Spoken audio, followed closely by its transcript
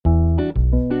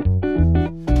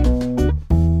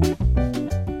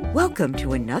Welcome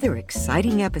to another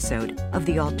exciting episode of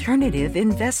the Alternative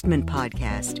Investment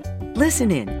Podcast.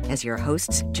 Listen in as your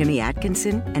hosts Jimmy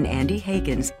Atkinson and Andy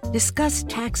Higgins discuss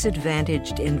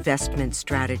tax-advantaged investment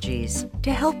strategies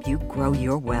to help you grow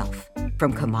your wealth.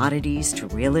 From commodities to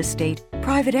real estate,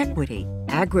 private equity,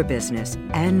 agribusiness,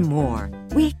 and more,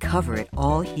 we cover it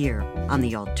all here on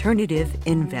the Alternative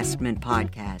Investment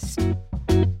Podcast.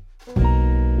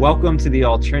 Welcome to the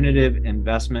Alternative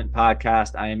Investment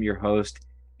Podcast. I am your host,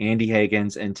 Andy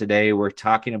Higgins, and today we're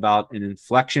talking about an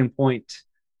inflection point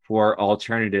for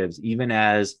alternatives. Even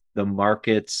as the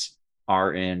markets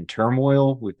are in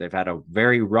turmoil, they've had a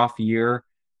very rough year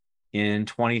in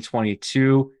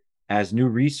 2022. As new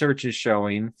research is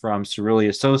showing from Cerulli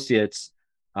Associates,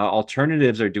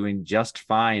 alternatives are doing just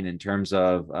fine in terms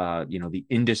of the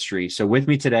industry. So with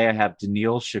me today, I have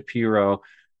Daniil Shapiro,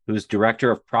 who's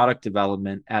Director of Product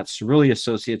Development at Cerulli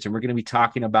Associates, and we're going to be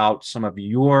talking about some of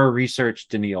your research,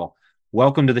 Daniil.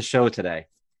 Welcome to the show today.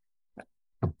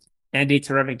 Andy,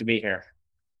 terrific to be here.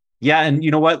 Yeah, and you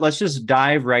know what? Let's just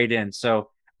dive right in. So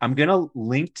I'm going to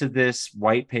link to this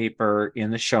white paper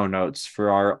in the show notes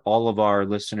for all of our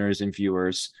listeners and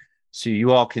viewers, so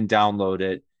you all can download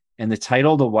it. And the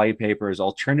title of the white paper is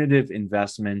Alternative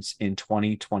Investments in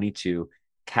 2022,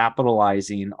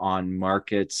 Capitalizing on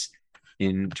Markets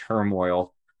in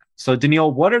Turmoil. So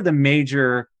Daniil, what are the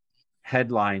major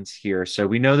headlines here? So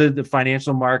we know that the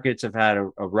financial markets have had a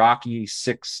rocky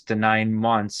 6 to 9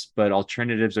 months, but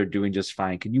alternatives are doing just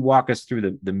fine. Can you walk us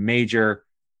through the major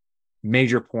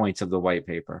points of the white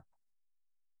paper?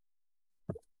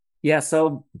 Yeah,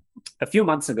 so a few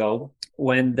months ago,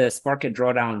 when this market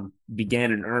drawdown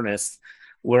began in earnest,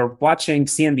 we're watching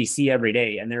CNBC every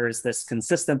day, and there is this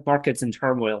consistent markets in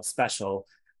turmoil special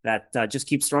that just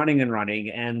keeps running and running.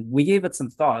 And we gave it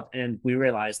some thought, and we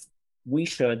realized we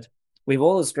have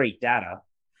all this great data.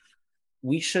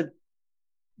 We should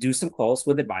do some calls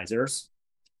with advisors,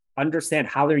 understand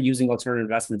how they're using alternative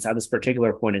investments at this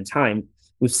particular point in time.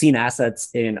 We've seen assets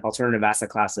in alternative asset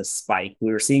classes spike.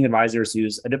 We were seeing advisors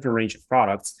use a different range of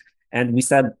products. And we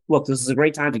said, look, this is a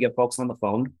great time to get folks on the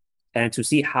phone and to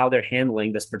see how they're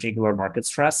handling this particular market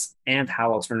stress and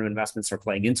how alternative investments are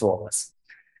playing into all this.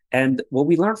 And what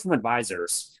we learned from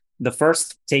advisors, the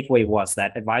first takeaway was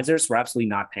that advisors were absolutely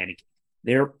not panicking.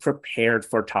 They're prepared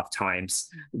for tough times.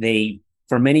 They,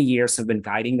 for many years, have been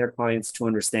guiding their clients to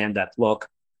understand that, look,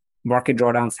 market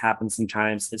drawdowns happen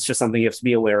sometimes. It's just something you have to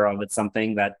be aware of. It's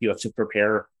something that you have to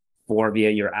prepare for via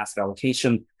your asset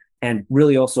allocation, and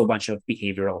really also a bunch of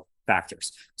behavioral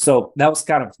factors. So that was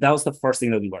the first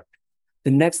thing that we learned.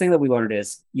 The next thing that we learned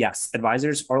is, yes,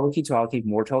 advisors are looking to allocate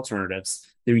more to alternatives.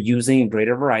 They're using a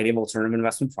greater variety of alternative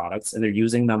investment products, and they're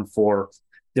using them for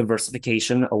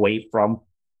diversification away from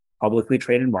publicly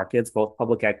traded markets, both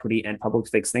public equity and public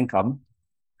fixed income.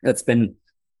 That's been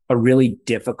a really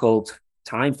difficult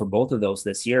time for both of those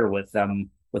this year, with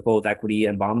both equity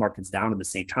and bond markets down at the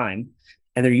same time.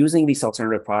 And they're using these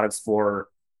alternative products for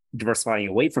diversifying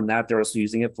away from that. They're also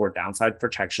using it for downside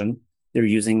protection. They're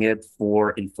using it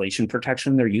for inflation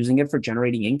protection. They're using it for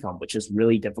generating income, which is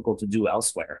really difficult to do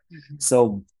elsewhere. Mm-hmm.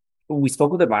 So we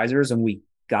spoke with advisors, and we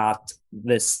got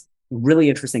this really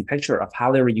interesting picture of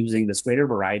how they were using this greater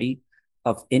variety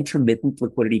of intermittent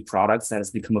liquidity products that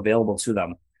has become available to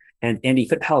them. And Andy,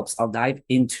 if it helps, I'll dive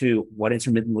into what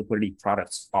intermittent liquidity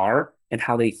products are and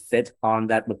how they fit on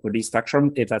that liquidity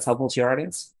spectrum, if that's helpful to your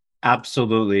audience.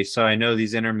 Absolutely. So I know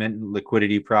these intermittent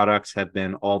liquidity products have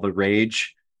been all the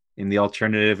rage in the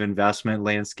alternative investment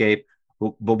landscape.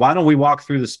 But why don't we walk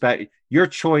through your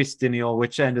choice, Daniil,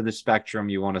 which end of the spectrum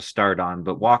you want to start on,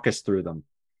 but walk us through them.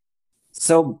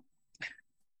 So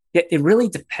it really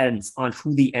depends on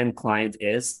who the end client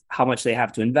is, how much they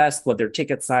have to invest, what their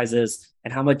ticket size is,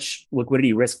 and how much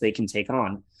liquidity risk they can take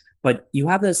on. But you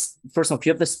have this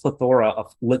plethora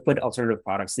of liquid alternative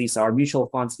products. These are mutual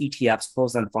funds, ETFs,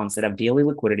 closed-end funds that have daily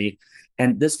liquidity.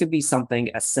 And this could be something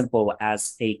as simple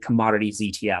as a commodities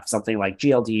ETF, something like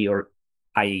GLD or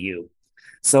IAU.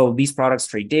 So these products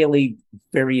trade daily,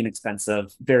 very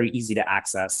inexpensive, very easy to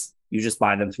access. You just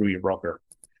buy them through your broker.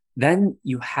 Then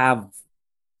you have,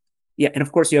 and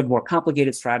of course you have more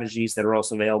complicated strategies that are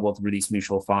also available through these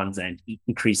mutual funds and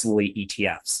increasingly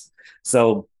ETFs.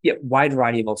 So wide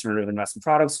variety of alternative investment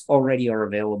products already are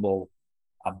available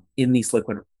in these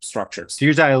liquid structures. So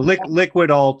you're liquid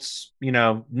alts,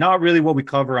 not really what we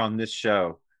cover on this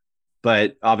show,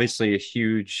 but obviously a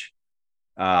huge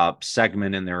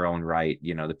segment in their own right.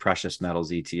 The precious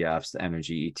metals ETFs, the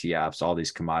energy ETFs, all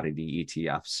these commodity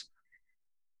ETFs.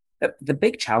 The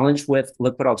big challenge with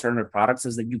liquid alternative products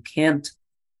is that you can't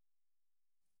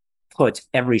put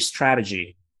every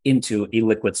strategy into a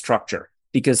liquid structure.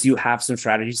 because you have some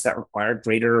strategies that require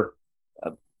greater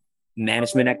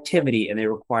management activity and they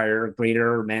require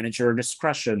greater manager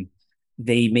discretion.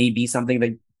 They may be something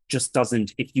that just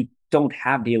doesn't, if you don't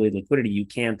have daily liquidity, you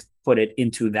can't put it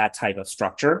into that type of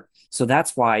structure. So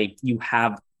that's why you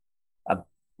have,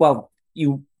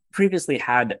 you previously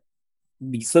had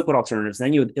these liquid alternatives,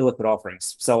 then you have illiquid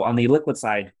offerings. So on the liquid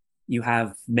side, you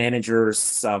have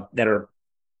managers that are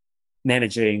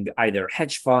managing either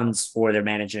hedge funds or they're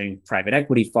managing private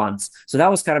equity funds. So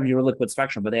that was kind of your liquid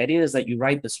spectrum. But the idea is that you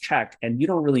write this check and you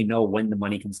don't really know when the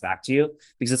money comes back to you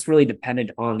because it's really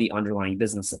dependent on the underlying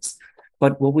businesses.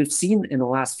 But what we've seen in the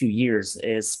last few years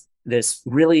is this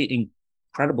really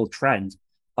incredible trend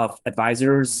of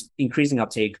advisors increasing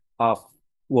uptake of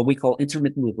what we call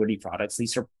intermittent liquidity products.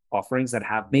 These are offerings that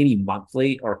have maybe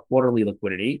monthly or quarterly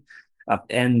liquidity.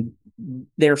 And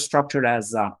they're structured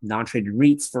as non-traded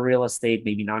REITs for real estate,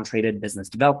 maybe non-traded business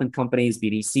development companies,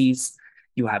 BDCs.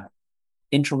 You have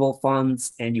interval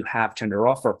funds and you have tender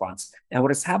offer funds. And what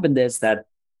has happened is that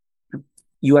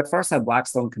you at first had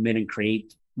Blackstone come in and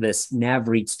create this NAV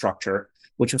REIT structure,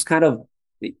 which was kind of,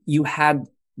 you had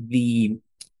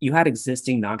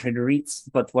existing non-traded REITs,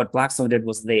 but what Blackstone did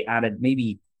was they added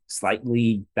maybe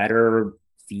slightly better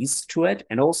fees to it.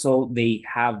 And also they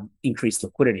have increased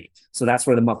liquidity. So that's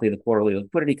where the monthly, the quarterly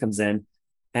liquidity comes in.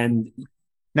 And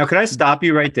now, could I stop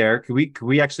you right there? Could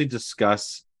we actually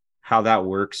discuss how that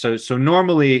works? So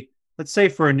normally, let's say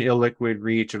for an illiquid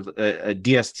REIT or a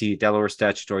DST, Delaware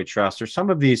Statutory Trust, or some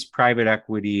of these private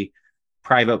equity,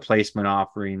 private placement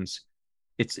offerings,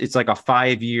 it's like a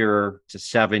 5-year to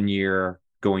 7-year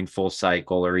going full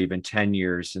cycle, or even 10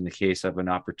 years in the case of an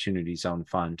opportunity zone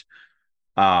fund.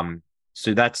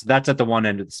 So that's at the one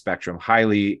end of the spectrum,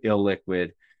 highly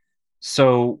illiquid.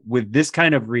 So with this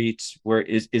kind of REIT, where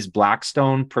is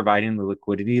Blackstone providing the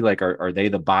liquidity? Like, are they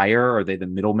the buyer? Are they the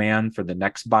middleman for the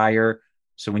next buyer?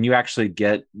 So when you actually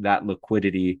get that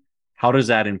liquidity, how does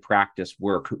that in practice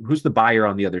work? Who's the buyer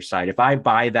on the other side? If I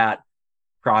buy that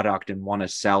product and want to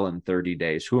sell in 30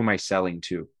 days, who am I selling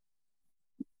to?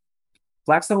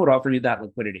 Blackstone would offer you that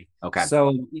liquidity. Okay.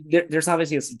 So there's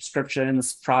obviously a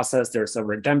subscriptions process, there's a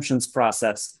redemptions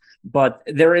process, but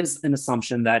there is an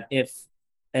assumption that if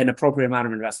an appropriate amount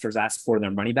of investors ask for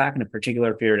their money back in a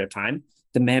particular period of time,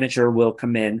 the manager will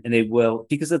come in and they will,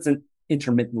 because it's an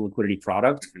intermittent liquidity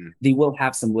product, they will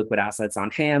have some liquid assets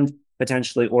on hand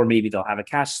potentially, or maybe they'll have a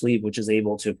cash sleeve, which is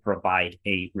able to provide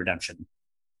a redemption.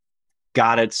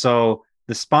 Got it. So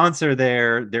the sponsor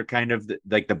there, they're kind of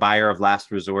like the buyer of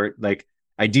last resort. Like,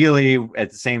 ideally, at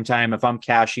the same time, if I'm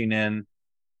cashing in,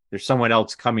 there's someone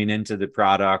else coming into the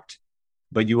product,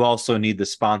 but you also need the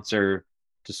sponsor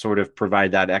to sort of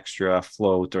provide that extra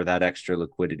float or that extra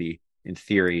liquidity, in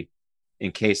theory,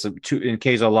 in case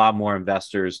a lot more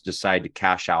investors decide to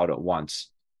cash out at once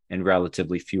and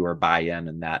relatively fewer buy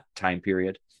in that time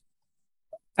period.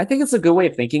 I think it's a good way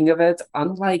of thinking of it.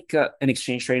 Unlike an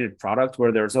exchange traded product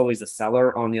where there's always a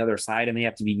seller on the other side and they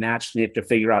have to be matched and they have to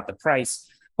figure out the price.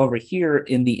 Over here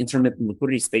in the intermittent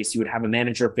liquidity space, you would have a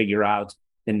manager figure out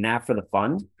the NAV for the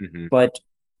fund. But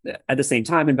at the same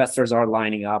time, investors are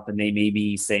lining up and they may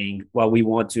be saying, well, we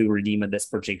want to redeem at this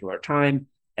particular time.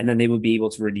 And then they would be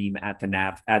able to redeem at the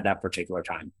NAV at that particular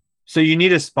time. So you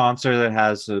need a sponsor that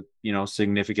has a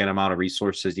significant amount of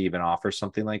resources to even offer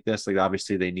something like this. Like,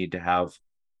 obviously they need to have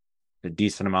a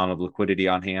decent amount of liquidity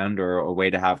on hand, or a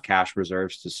way to have cash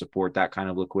reserves to support that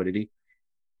kind of liquidity.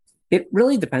 It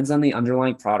really depends on the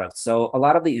underlying product. So a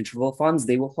lot of the interval funds,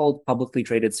 they will hold publicly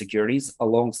traded securities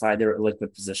alongside their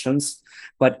illiquid positions.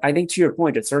 But I think, to your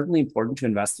point, it's certainly important to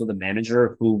invest with a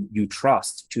manager who you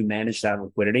trust to manage that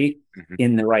liquidity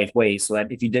in the right way, so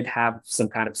that if you did have some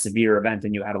kind of severe event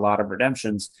and you had a lot of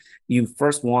redemptions, you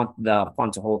first want the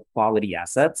fund to hold quality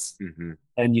assets.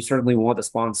 And you certainly want the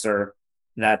sponsor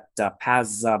that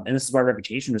has, and this is why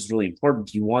reputation is really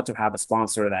important. You want to have a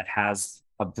sponsor that has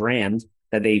a brand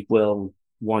that they will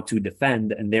want to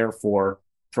defend and therefore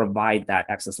provide that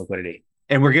excess liquidity.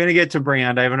 And we're going to get to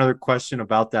brand. I have another question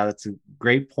about that. It's a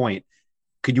great point.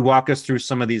 Could you walk us through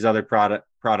some of these other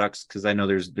products? Because I know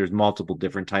there's multiple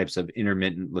different types of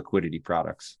intermittent liquidity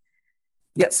products.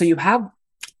 Yeah, so you have,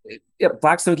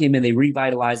 Blackstone came in, they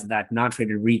revitalized that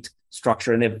non-traded REIT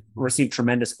structure, and they've received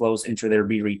tremendous flows into their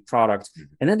BREIT product.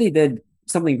 And then they did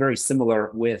something very similar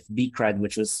with BCRED,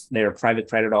 which was their private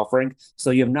credit offering.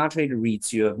 So you have non-traded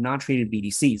REITs, you have non-traded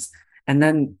BDCs, and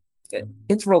then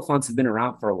interval funds have been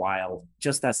around for a while,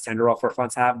 just as tender offer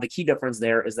funds have. The key difference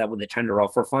there is that with the tender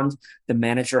offer fund, the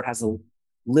manager has a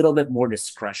little bit more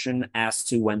discretion as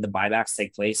to when the buybacks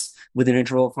take place. With an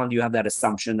interval fund, you have that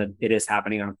assumption that it is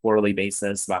happening on a quarterly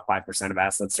basis. About 5% of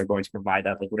assets are going to provide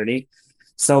that liquidity.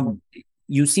 So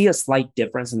you see a slight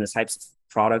difference in the types of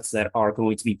products that are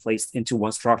going to be placed into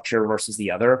one structure versus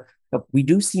the other. But we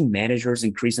do see managers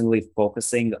increasingly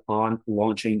focusing on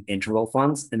launching interval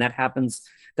funds. And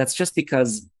that's just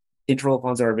because interval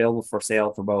funds are available for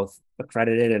sale for both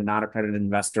accredited and non-accredited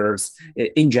investors.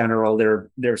 In general, there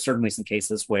are certainly some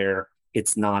cases where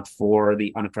it's not for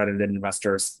the unaccredited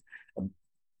investors.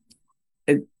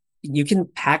 You can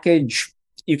package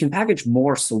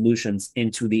more solutions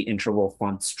into the interval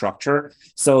fund structure.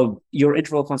 So your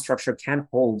interval fund structure can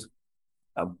hold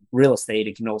real estate.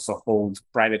 It can also hold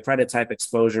private credit type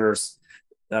exposures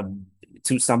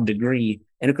to some degree,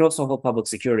 and it could also hold public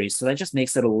securities. So that just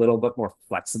makes it a little bit more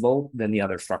flexible than the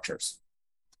other structures.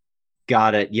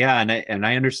 Got it. Yeah, and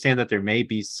I understand that there may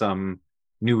be some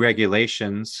new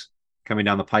regulations coming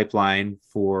down the pipeline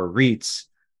for REITs,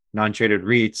 non-traded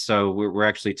REITs. So we're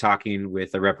actually talking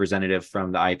with a representative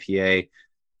from the IPA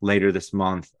later this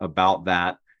month about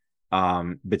that.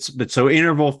 But so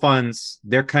interval funds,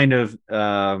 they're kind of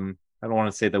I don't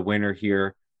want to say the winner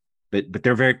here, but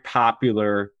they're very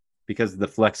popular because of the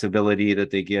flexibility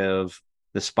that they give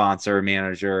the sponsor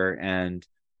manager and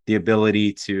the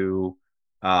ability to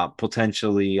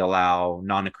potentially allow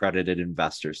non-accredited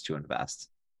investors to invest.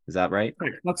 Is that right?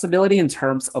 Right. Flexibility in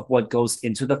terms of what goes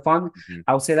into the fund. Mm-hmm.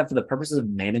 I would say that for the purposes of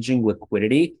managing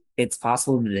liquidity, it's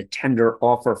possible that the tender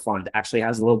offer fund actually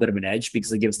has a little bit of an edge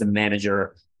because it gives the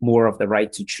manager more of the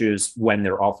right to choose when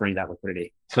they're offering that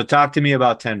liquidity. So talk to me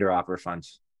about tender offer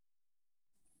funds.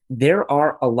 There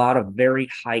are a lot of very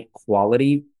high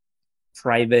quality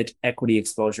private equity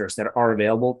exposures that are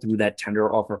available through that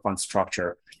tender offer fund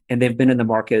structure. And they've been in the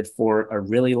market for a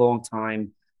really long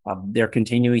time. They're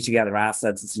continuing to gather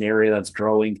assets. It's an area that's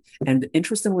growing. And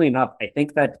interestingly enough, I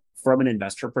think that from an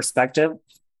investor perspective,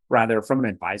 rather from an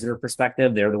advisor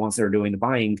perspective, they're the ones that are doing the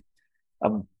buying.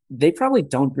 They probably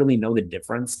don't really know the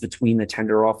difference between the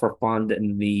tender offer fund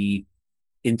and the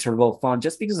interval fund,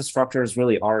 just because the structures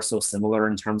really are so similar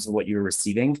in terms of what you're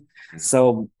receiving.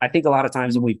 So I think a lot of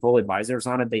times when we pull advisors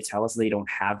on it, they tell us they don't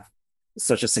have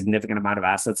such a significant amount of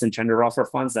assets in tender offer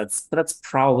funds. That's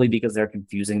probably because they're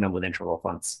confusing them with interval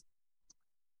funds.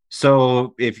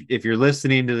 So if you're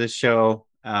listening to this show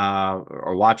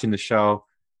or watching the show,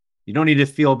 you don't need to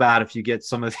feel bad if you get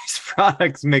some of these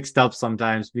products mixed up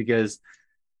sometimes, because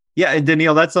yeah, and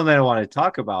Daniil, that's something I want to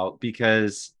talk about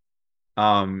because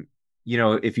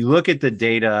if you look at the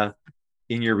data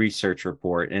in your research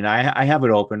report, and I have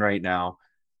it open right now.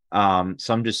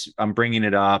 So I'm bringing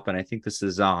it up, and I think this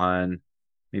is on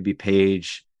maybe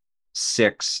page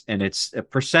 6, and it's a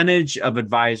percentage of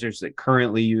advisors that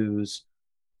currently use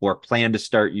or plan to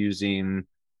start using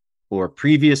or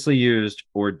previously used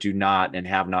or do not and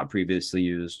have not previously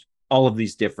used all of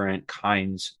these different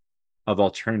kinds of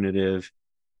alternative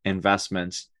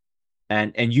investments.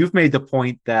 And you've made the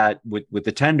point that with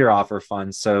the tender offer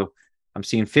funds, so I'm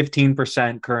seeing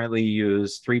 15% currently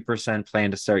used, 3%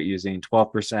 plan to start using,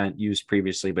 12% used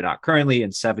previously but not currently,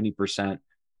 and 70%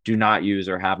 do not use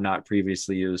or have not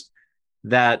previously used.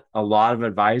 That a lot of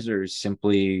advisors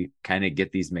simply kind of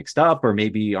get these mixed up, or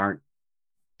maybe aren't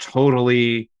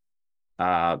totally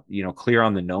clear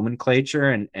on the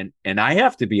nomenclature. And I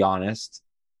have to be honest,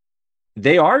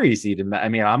 they are easy to. I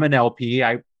mean, I'm an LP.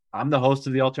 I'm the host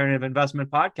of the Alternative Investment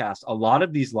Podcast. A lot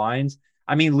of these lines,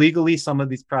 I mean, legally, some of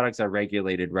these products are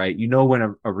regulated, right? You know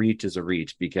when a REIT is a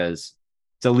REIT because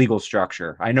it's a legal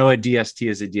structure. I know a DST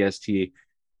is a DST.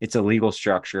 It's a legal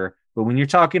structure. But when you're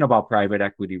talking about private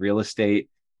equity, real estate,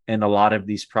 and a lot of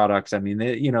these products, I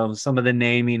mean, some of the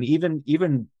naming,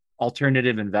 even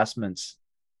alternative investments,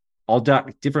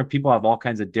 different people have all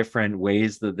kinds of different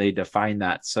ways that they define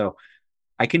that. So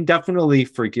I can definitely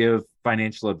forgive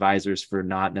financial advisors for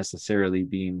not necessarily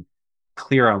being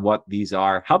clear on what these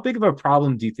are. How big of a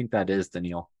problem do you think that is,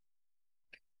 Daniil?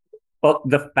 Well,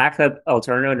 the fact that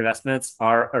alternative investments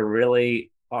are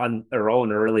on their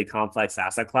own a really complex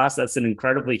asset class, that's an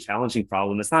incredibly challenging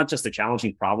problem. It's not just a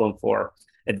challenging problem for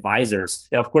advisors.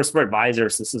 Of course, for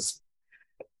advisors,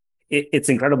 it's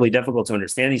incredibly difficult to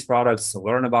understand these products, to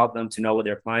learn about them, to know what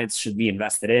their clients should be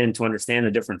invested in, to understand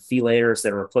the different fee layers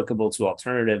that are applicable to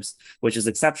alternatives, which is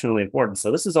exceptionally important.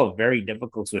 So this is all very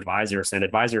difficult to advisors, and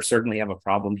advisors certainly have a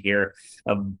problem here.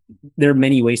 There are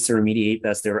many ways to remediate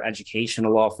this. There are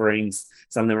educational offerings.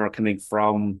 Some of them are coming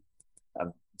from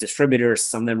distributors.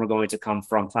 Some of them are going to come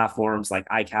from platforms like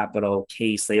iCapital,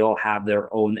 Case. They all have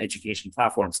their own education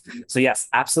platforms. So yes,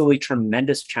 absolutely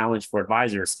tremendous challenge for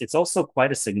advisors. It's also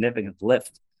quite a significant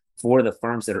lift for the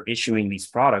firms that are issuing these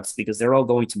products, because they're all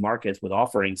going to market with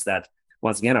offerings that,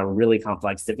 once again, are really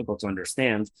complex, difficult to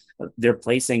understand. They're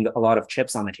placing a lot of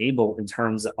chips on the table in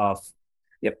terms of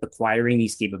acquiring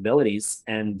these capabilities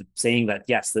and saying that,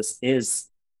 yes,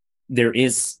 there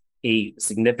is a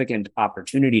significant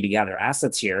opportunity to gather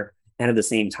assets here. And at the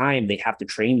same time, they have to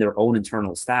train their own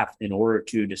internal staff in order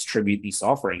to distribute these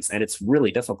offerings. And it's really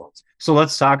difficult. So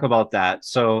let's talk about that.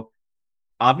 So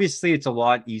obviously it's a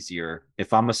lot easier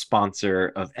if I'm a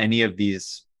sponsor of any of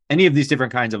these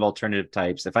different kinds of alternative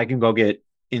types. If I can go get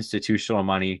institutional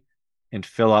money and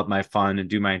fill up my fund and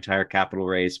do my entire capital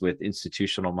raise with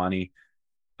institutional money,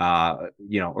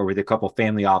 or with a couple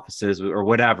family offices or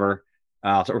whatever,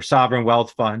 or sovereign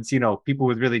wealth funds, people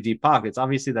with really deep pockets.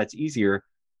 Obviously that's easier,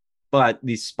 but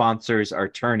these sponsors are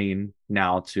turning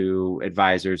now to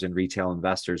advisors and retail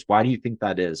investors. Why do you think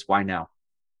that is? Why now?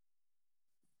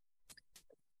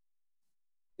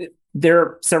 There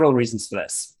are several reasons for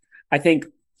this. I think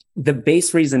the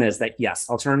base reason is that, yes,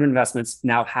 alternative investments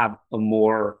now have a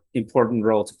more important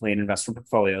role to play in investor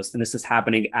portfolios. And this is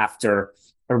happening after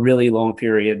a really long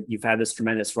period. You've had this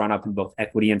tremendous run up in both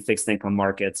equity and fixed income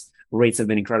markets. Rates have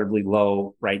been incredibly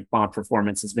low, right? Bond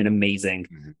performance has been amazing.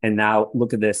 Mm-hmm. And now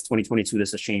look at this, 2022,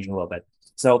 this has changed a little bit.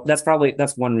 So that's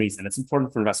one reason. It's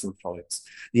important for investor portfolios.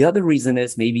 The other reason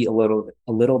is maybe a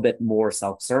little bit more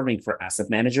self-serving for asset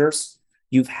managers.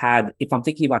 You've had, if I'm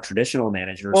thinking about traditional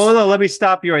managers. Oh, no, let me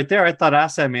stop you right there. I thought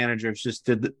asset managers just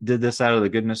did this out of the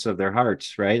goodness of their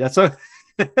hearts, right? That's what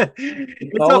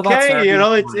it's okay.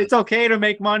 It's okay to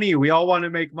make money. We all want to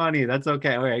make money. That's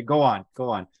okay. All right, go on.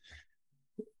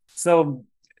 So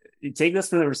you take this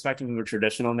from the perspective of a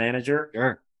traditional manager.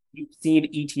 Sure. You've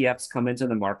seen ETFs come into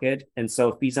the market, and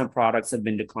so fees on products have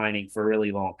been declining for a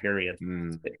really long period.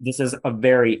 This is a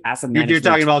very asset management. You're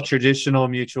talking about traditional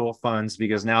mutual funds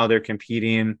because now they're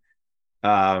competing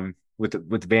with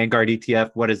the Vanguard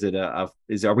ETF. What is it?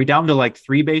 Are we down to like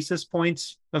 3 basis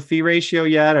points of fee ratio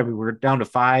yet? I mean, we're down to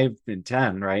 5 and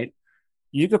 10, right?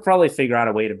 You could probably figure out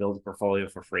a way to build a portfolio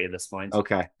for free at this point.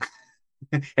 Okay.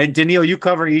 And Daniil, you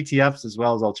cover ETFs as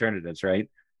well as alternatives, right?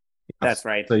 That's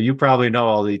right. So you probably know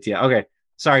all the ETF. Okay.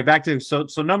 Sorry. Back to, so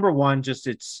number one, just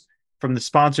it's from the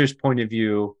sponsor's point of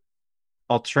view,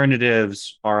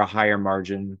 alternatives are a higher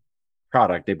margin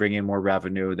product. They bring in more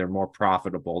revenue. They're more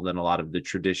profitable than a lot of the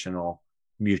traditional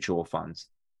mutual funds.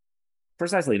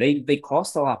 Precisely. They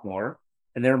cost a lot more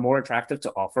and they're more attractive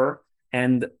to offer.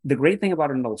 And the great thing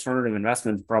about an alternative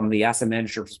investment from the asset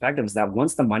manager perspective is that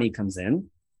once the money comes in,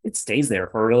 it stays there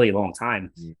for a really long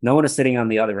time. No one is sitting on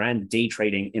the other end, day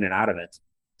trading in and out of it.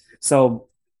 So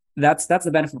that's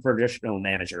the benefit for a traditional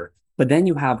manager. But then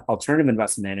you have alternative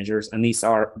investment managers, and these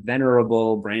are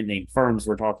venerable brand name firms.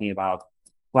 We're talking about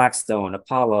Blackstone,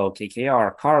 Apollo,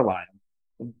 KKR, Carlyle.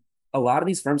 A lot of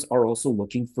these firms are also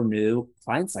looking for new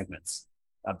client segments.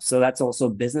 So that's also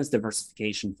business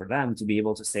diversification for them to be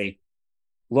able to say,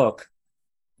 look,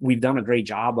 we've done a great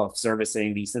job of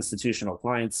servicing these institutional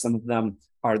clients. Some of them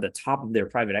are the top of their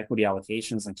private equity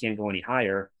allocations and can't go any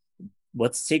higher.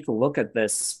 Let's take a look at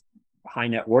this high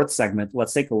net worth segment.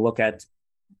 Let's take a look at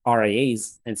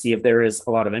RIAs and see if there is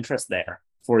a lot of interest there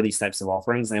for these types of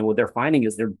offerings. And what they're finding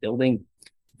is they're building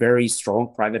very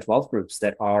strong private wealth groups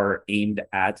that are aimed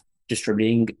at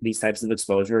distributing these types of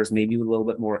exposures, maybe with a little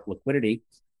bit more liquidity,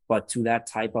 but to that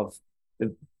type of,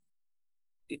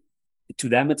 to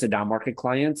them, it's a down market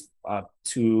client,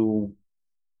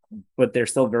 but they're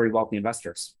still very wealthy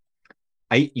investors.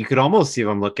 You could almost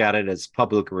even look at it as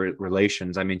public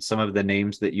relations. I mean, some of the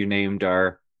names that you named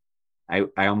are, I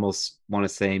almost want to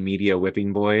say media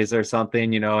whipping boys or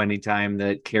something, anytime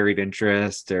that carried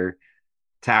interest or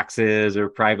taxes or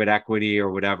private equity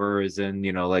or whatever is in,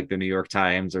 like the New York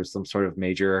Times or some sort of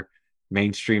major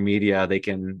mainstream media, they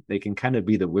can kind of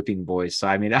be the whipping boys. So,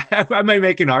 I mean, I might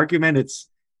make an argument it's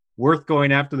worth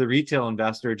going after the retail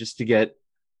investor just to get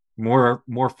more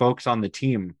folks on the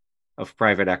team of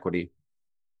private equity.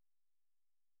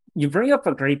 You bring up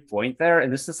a great point there,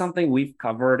 and this is something we've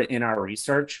covered in our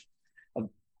research.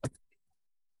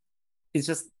 It's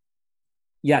just,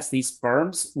 yes, these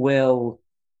firms will,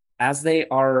 as they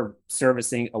are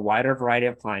servicing a wider variety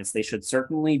of clients, they should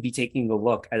certainly be taking a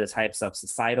look at the types of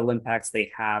societal impacts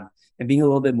they have and being a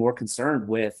little bit more concerned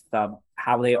with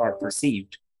how they are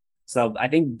perceived. So I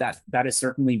think that is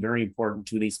certainly very important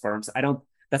to these firms.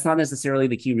 That's not necessarily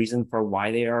the key reason for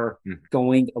why they are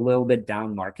going a little bit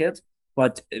down market,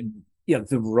 but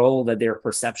the role that their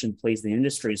perception plays in the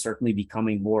industry is certainly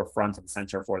becoming more front and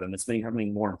center for them. It's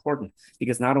becoming more important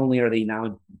because not only are they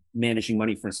now managing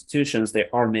money for institutions, they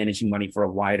are managing money for a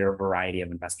wider variety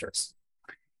of investors.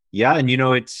 Yeah, and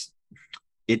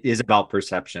it is about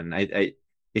perception.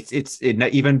 It's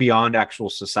even beyond actual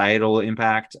societal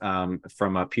impact,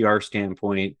 from a PR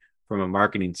standpoint, from a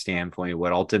marketing standpoint.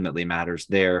 What ultimately matters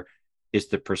there is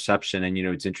the perception. And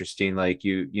it's interesting. Like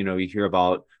you hear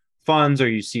about funds, or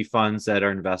you see funds that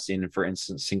are investing in, for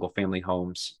instance, single family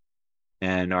homes,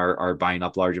 and are buying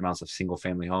up large amounts of single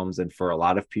family homes. And for a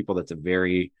lot of people, that's a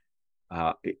very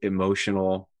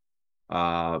emotional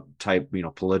type,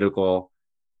 political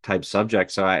type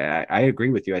subject. So I agree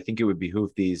with you. I think it would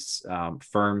behoove these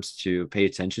firms to pay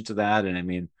attention to that. And I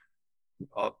mean,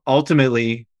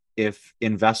 ultimately, if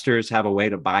investors have a way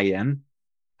to buy in,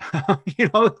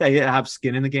 they have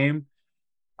skin in the game.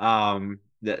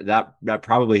 That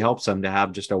probably helps them to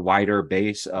have just a wider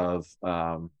base of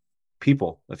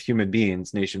people, of human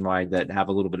beings nationwide that have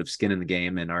a little bit of skin in the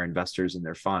game and are investors in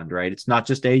their fund, right? It's not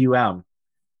just AUM.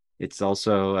 It's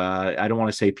also, I don't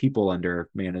want to say people under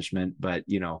management, but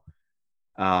the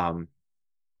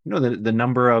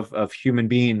number of human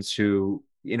beings who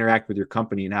interact with your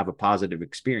company and have a positive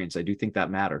experience. I do think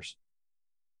that matters.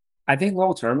 I think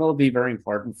long term it will be very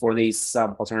important for these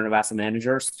alternative asset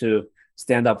managers to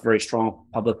stand up very strong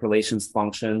public relations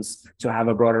functions, to have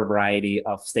a broader variety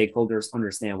of stakeholders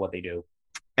understand what they do.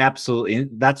 Absolutely.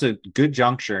 And that's a good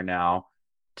juncture now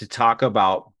to talk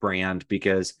about brand,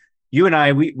 because you and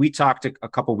I, we talked a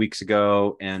couple weeks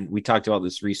ago, and we talked about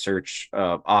this research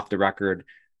off the record.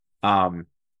 I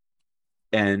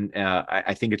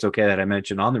think it's okay that I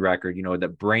mentioned on the record,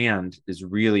 that brand is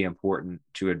really important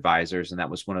to advisors. And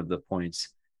that was one of the points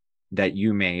that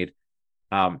you made.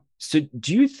 So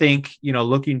do you think,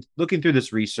 looking through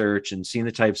this research and seeing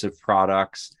the types of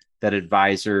products that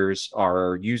advisors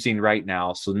are using right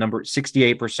now, so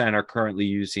 68% are currently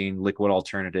using liquid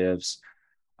alternatives,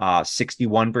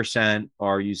 61%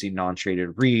 are using non-traded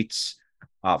REITs,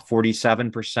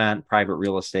 47% private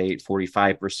real estate,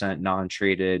 45%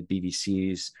 non-traded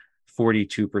BDCs,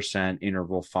 42%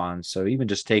 interval funds. So even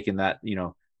just taking that,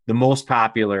 the most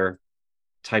popular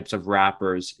types of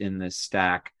wrappers in this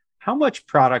stack, how much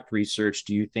product research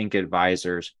do you think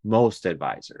most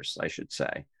advisors, I should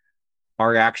say,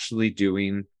 are actually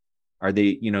doing? Are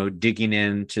they, digging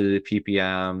into the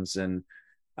PPMs and,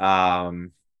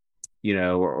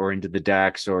 or into the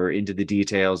decks or into the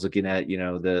details, looking at,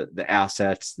 the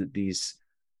assets that these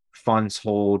funds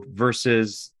hold,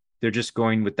 versus they're just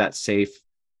going with that safe,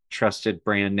 trusted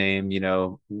brand name,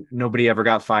 nobody ever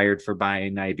got fired for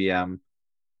buying IBM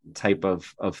type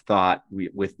of thought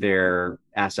with their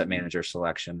asset manager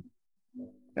selection?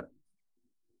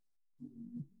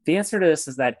 The answer to this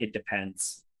is that it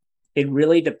depends. It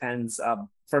really depends.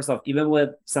 First off, even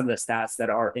with some of the stats that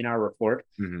are in our report,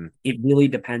 it really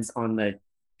depends on the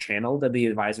channel that the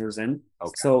advisor is in.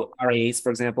 Okay. So RIAs,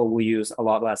 for example, will use a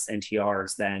lot less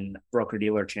NTRs than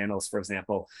broker-dealer channels, for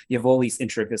example. You have all these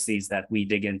intricacies that we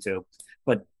dig into,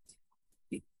 but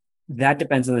that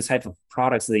depends on the type of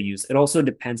products they use. It also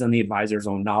depends on the advisor's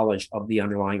own knowledge of the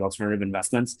underlying alternative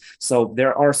investments. So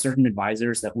there are certain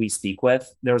advisors that we speak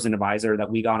with. There was an advisor that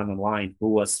we got on the line who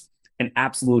was an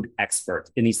absolute expert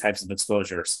in these types of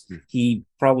exposures. He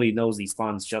probably knows these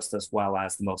funds just as well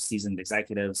as the most seasoned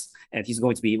executives, and he's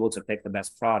going to be able to pick the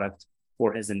best product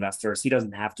for his investors. He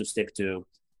doesn't have to stick to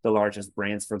the largest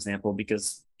brands, for example,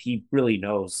 because he really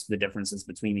knows the differences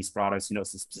between these products. He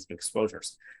knows the specific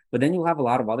exposures. But then you have a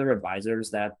lot of other advisors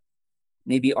that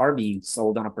maybe are being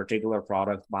sold on a particular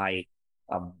product by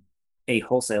a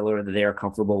wholesaler that they are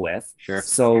comfortable with. Sure.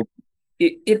 So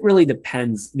it really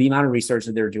depends. The amount of research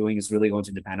that they're doing is really going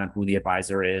to depend on who the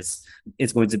advisor is.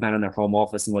 It's going to depend on their home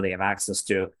office and what they have access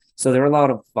to. So there are a lot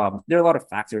of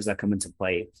factors that come into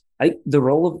play. I think the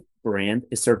role of brand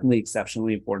is certainly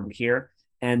exceptionally important here.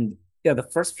 And yeah, the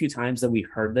first few times that we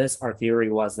heard this, our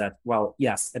theory was that, well,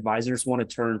 yes, advisors want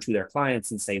to turn to their clients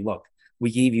and say, look,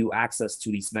 we gave you access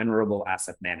to these venerable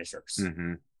asset managers,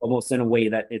 almost in a way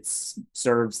that it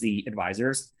serves the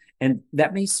advisors. And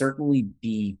that may certainly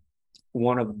be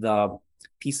one of the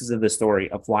pieces of the story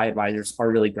of why advisors are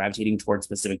really gravitating towards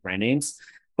specific brand names.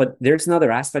 But there's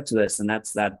another aspect to this, and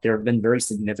that's that there have been very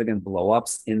significant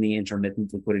blowups in the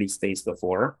intermittent liquidity space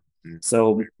before.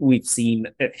 So we've seen,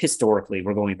 historically,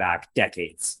 we're going back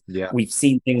decades. Yeah. We've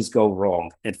seen things go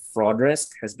wrong, and fraud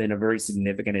risk has been a very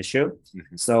significant issue.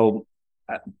 So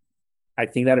I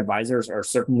think that advisors are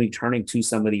certainly turning to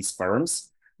some of these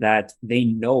firms that they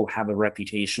know have a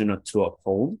reputation to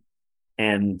uphold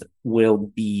and will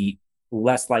be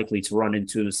less likely to run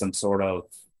into some sort of,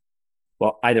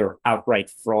 well, either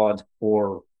outright fraud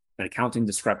or an accounting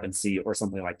discrepancy or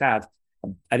something like that.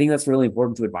 I think that's really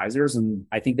important to advisors, and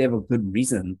I think they have a good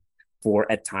reason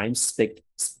for at times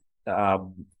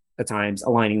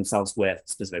aligning themselves with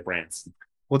specific brands.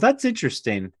 Well, that's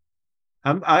interesting.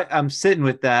 I'm sitting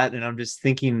with that, and I'm just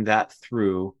thinking that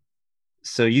through.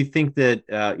 So you think that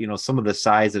some of the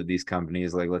size of these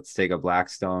companies, like let's take a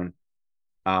Blackstone,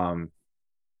 um,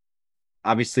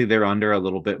 obviously they're under a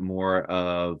little bit more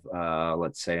of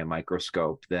let's say a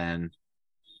microscope than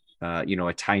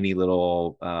a tiny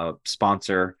little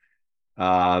sponsor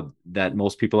that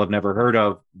most people have never heard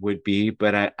of would be.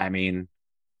 But I mean,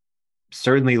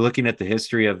 certainly looking at the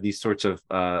history of these sorts of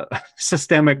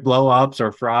systemic blowups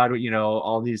or fraud,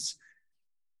 all these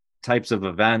types of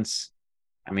events.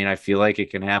 I mean, I feel like it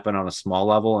can happen on a small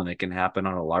level and it can happen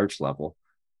on a large level.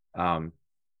 Um,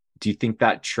 do you think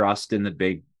that trust in the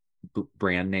big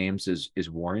brand names is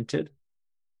warranted?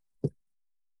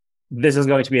 This is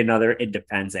going to be another it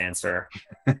depends answer.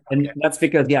 And Okay. that's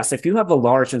because, yes, if you have a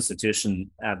large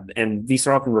institution, and these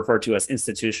are often referred to as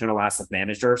institutional asset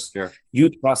managers, Sure. you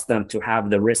trust them to have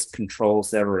the risk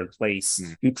controls that are in place.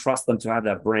 Mm. You trust them to have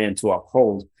that brand to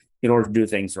uphold in order to do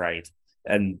things right.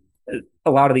 And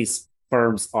a lot of these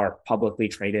firms are publicly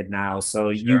traded now, so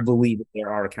you Sure. believe that there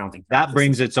are accounting That practices.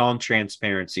 brings its own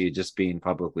transparency, just being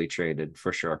publicly traded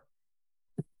for sure.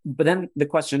 But then the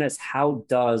question is, how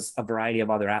does a variety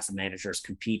of other asset managers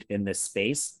compete in this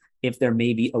space if they're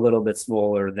maybe a little bit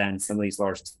smaller than some of these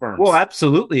largest Well, firms?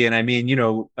 absolutely. And I mean,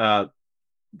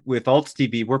 with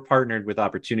AltsDB, we're partnered with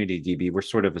OpportunityDB. We're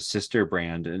sort of a sister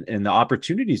brand. And in the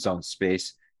Opportunity Zone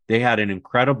space, they had an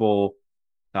incredible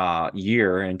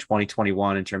year in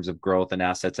 2021 in terms of growth and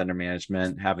assets under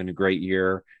management, having a great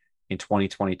year in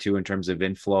 2022 in terms of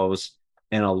inflows,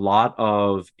 and a lot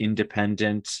of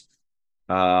independent,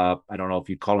 I don't know if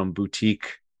you'd call them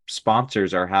boutique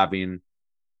sponsors are having,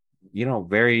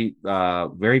 very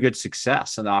good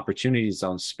success in the Opportunity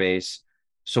Zone space.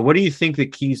 So what do you think the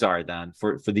keys are then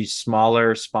for these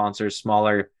smaller sponsors,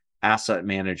 smaller asset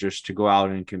managers to go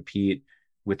out and compete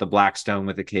with the Blackstone,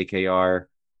 with the KKR?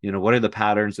 What are the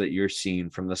patterns that you're seeing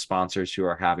from the sponsors who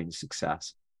are having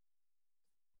success?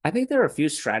 I think there are a few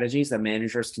strategies that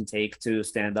managers can take to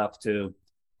stand up to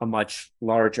a much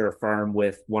larger firm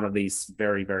with one of these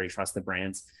very, very trusted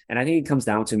brands. And I think it comes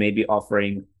down to maybe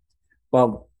offering,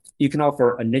 well, you can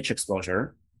offer a niche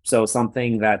exposure. So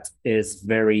something that is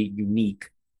very unique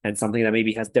and something that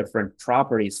maybe has different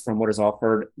properties from what is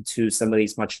offered to some of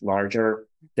these much larger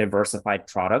diversified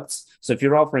products. So if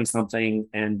you're offering something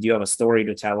and you have a story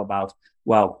to tell about,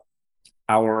 well,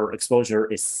 our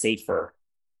exposure is safer.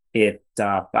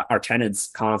 Our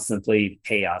tenants constantly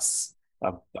pay us.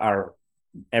 Our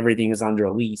Everything is under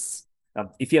a lease.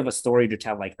 If you have a story to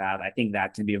tell like that, I think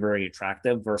that can be very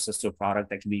attractive versus to a product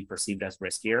that can be perceived as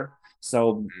riskier.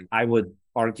 So I would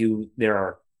argue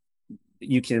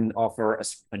you can offer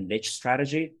a niche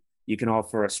strategy. You can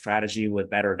offer a strategy with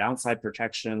better downside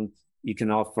protection. You can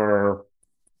offer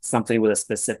something with a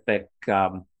specific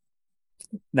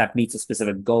that meets a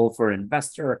specific goal for an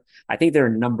investor. I think there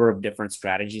are a number of different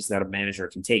strategies that a manager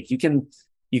can take. You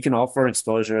can offer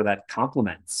exposure that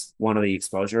complements one of the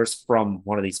exposures from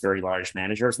one of these very large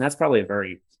managers. And that's probably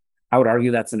I would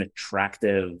argue that's an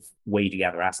attractive way to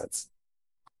gather assets.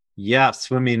 Yeah,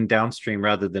 swimming downstream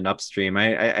rather than upstream.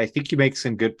 I think you make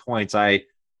some good points. I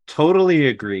totally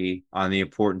agree on the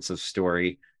importance of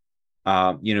story.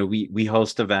 We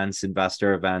host events,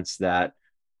 investor events that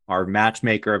are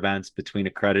matchmaker events between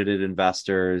accredited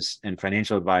investors and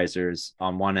financial advisors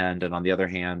on one end, and on the other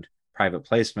hand, private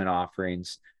placement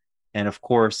offerings. And of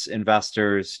course,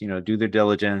 investors, do their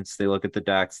diligence. They look at the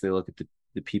decks, they look at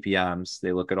the PPMs,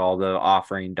 they look at all the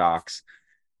offering docs.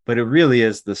 But it really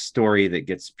is the story that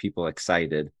gets people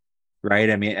excited, right?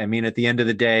 I mean, at the end of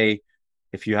the day,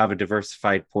 if you have a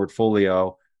diversified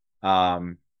portfolio, you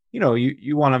want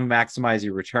to maximize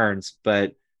your returns,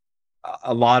 but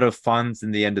a lot of funds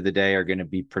in the end of the day are going to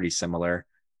be pretty similar.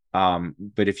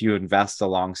 But if you invest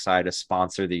alongside a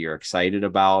sponsor that you're excited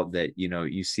about, that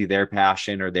you see their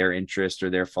passion or their interest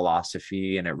or their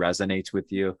philosophy and it resonates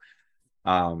with you,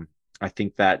 I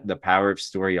think that the power of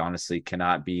story honestly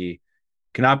cannot be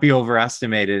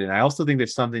overestimated. And I also think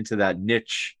there's something to that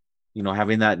niche,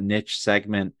 having that niche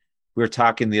segment. We were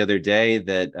talking the other day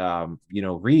that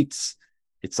REITs,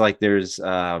 it's like there's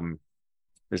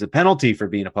a penalty for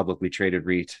being a publicly traded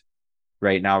REIT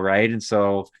right now, right? And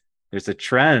so there's a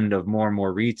trend of more and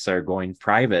more REITs are going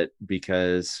private,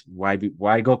 because why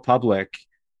go public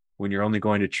when you're only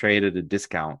going to trade at a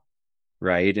discount,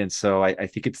 right? And so I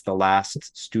think it's the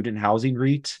last student housing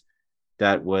REIT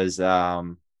that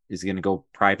is going to go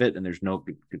private, and there's no.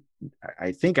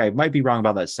 I think I might be wrong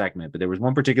about that segment, but there was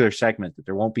one particular segment that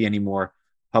there won't be any more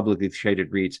publicly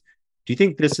traded REITs. Do you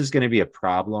think this is going to be a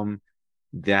problem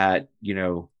that, do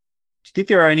you think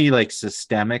there are any like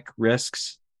systemic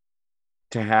risks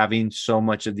to having so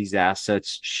much of these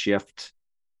assets shift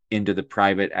into the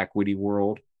private equity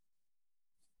world?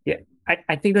 Yeah,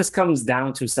 I think this comes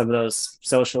down to some of those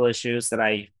social issues that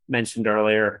I mentioned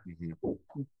earlier.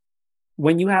 Mm-hmm.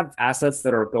 When you have assets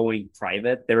that are going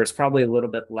private, there is probably a little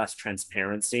bit less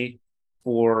transparency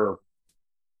for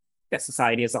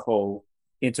society as a whole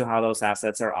into how those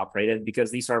assets are operated,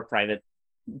 because these are private,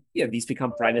 these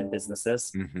become private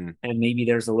businesses. Mm-hmm. And maybe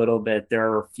there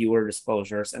are fewer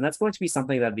disclosures. And that's going to be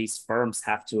something that these firms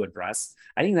have to address.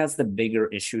 I think that's the bigger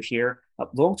issue here.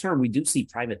 Long term, we do see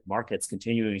private markets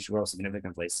continuing to grow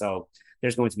significantly. So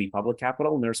there's going to be public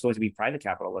capital and there's going to be private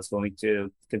capital that's going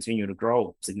to continue to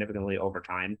grow significantly over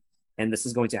time. And this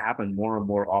is going to happen more and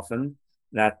more often,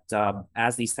 that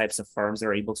as these types of firms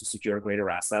are able to secure greater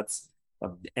assets,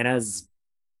 and as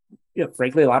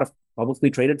frankly, a lot of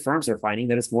publicly traded firms are finding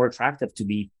that it's more attractive to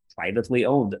be privately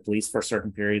owned, at least for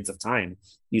certain periods of time.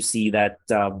 You see that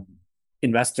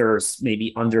investors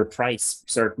maybe underprice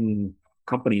certain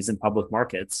companies in public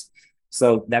markets.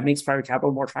 So that makes private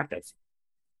capital more attractive.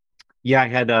 Yeah, I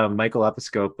had Michael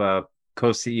Episcope,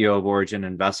 co-CEO of Origin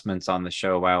Investments, on the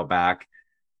show a while back.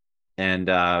 And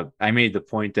I made the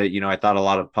point that, I thought a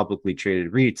lot of publicly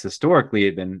traded REITs historically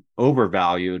had been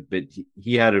overvalued, but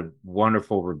he had a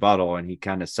wonderful rebuttal and he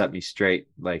kind of set me straight.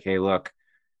 Like, hey, look,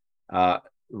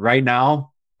 right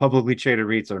now, publicly traded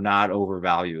REITs are not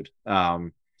overvalued.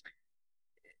 And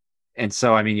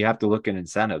so, you have to look at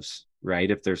incentives, right?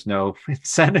 If there's no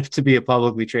incentive to be a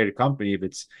publicly traded company,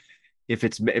 if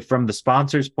it's from the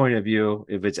sponsor's point of view,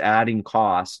 if it's adding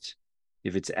cost,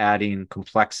 if it's adding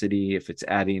complexity, if it's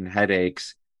adding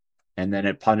headaches, and then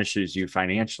it punishes you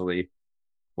financially,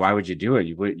 why would you do it?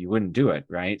 You wouldn't do it,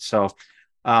 right? So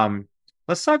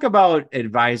let's talk about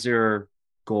advisor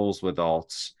goals with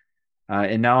alts.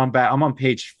 And now I'm back. I'm on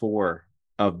page 4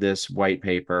 of this white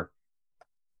paper.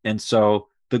 And so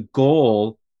the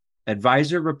goal,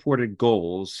 advisor reported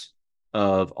goals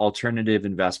of alternative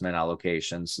investment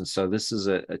allocations. And so this is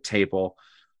a table.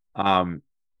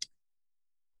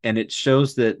 And it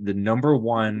shows that the number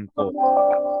one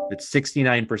goal that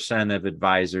 69% of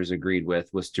advisors agreed with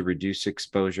was to reduce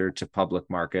exposure to public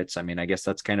markets. I guess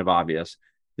that's kind of obvious.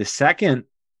 The second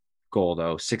goal,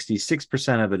 though,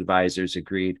 66% of advisors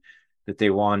agreed that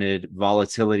they wanted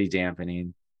volatility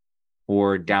dampening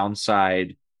or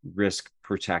downside risk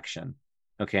protection.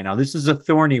 Okay, now this is a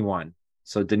thorny one.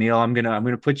 So Daniil, I'm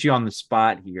gonna put you on the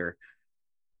spot here.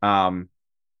 Are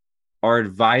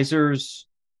advisors,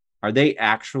 are they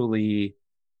actually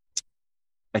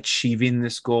achieving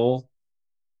this goal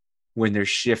when they're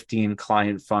shifting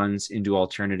client funds into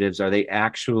alternatives? Are they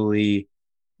actually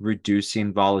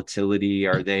reducing volatility?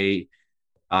 Are they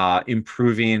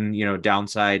improving,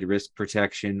 downside risk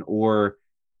protection? Or,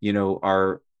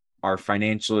 are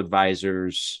financial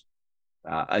advisors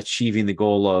achieving the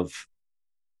goal of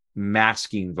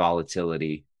masking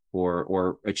volatility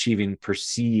or achieving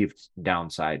perceived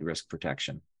downside risk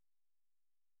protection?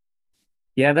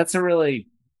 Yeah, it's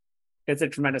a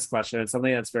tremendous question. It's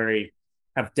something that's very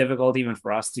difficult even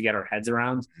for us to get our heads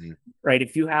around, right?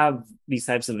 If you have these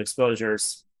types of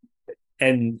exposures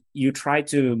and you try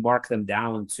to mark them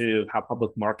down to how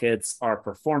public markets are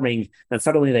performing, then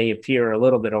suddenly they appear a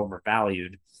little bit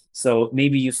overvalued. So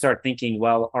maybe you start thinking,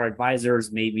 well, our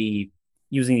advisors may be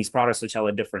using these products to tell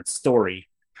a different story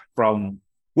from.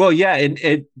 Well, yeah.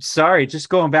 And sorry, just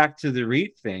going back to the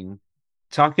REIT thing,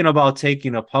 talking about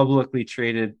taking a publicly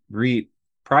traded REIT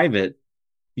private,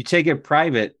 you take it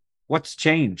private, what's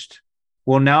changed?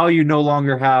 Well, now you no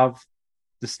longer have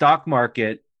the stock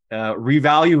market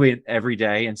revaluing every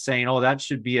day and saying, oh, that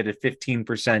should be at a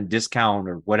 15% discount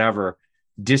or whatever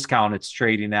discount it's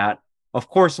trading at. Of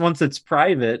course, once it's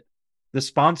private, the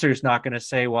sponsor is not going to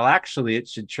say, well, actually, it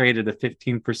should trade at a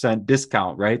 15%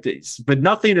 discount, right? But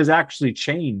nothing has actually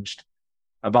changed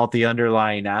about the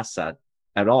underlying asset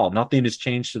at all. Nothing has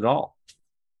changed at all.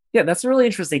 Yeah, that's a really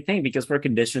interesting thing, because we're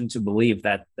conditioned to believe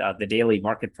that the daily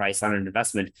market price on an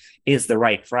investment is the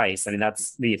right price.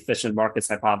 That's the efficient markets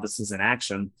hypothesis in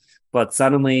action. But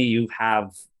suddenly you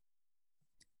have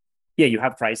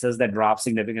prices that drop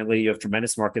significantly. You have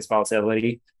tremendous markets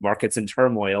volatility, markets in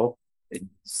turmoil.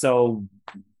 So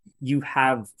you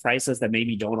have prices that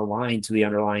maybe don't align to the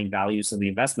underlying values of the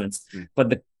investments.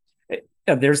 But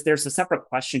there's a separate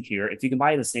question here. If you can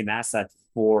buy the same asset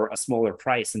for a smaller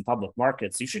price in public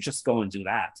markets, you should just go and do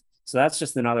that. So that's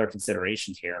just another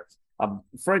consideration here.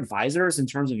 For advisors, in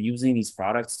terms of using these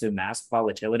products to mask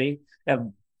volatility,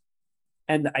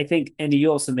 and I think, Andy, you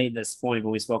also made this point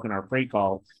when we spoke in our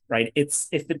pre-call, right?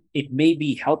 It may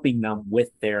be helping them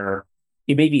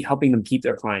it may be helping them keep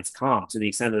their clients calm to the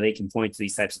extent that they can point to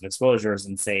these types of exposures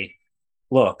and say,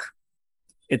 look,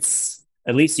 it's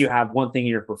at least you have one thing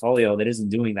in your portfolio that isn't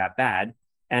doing that bad.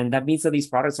 And that means that these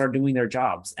products are doing their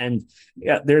jobs. And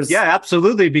yeah,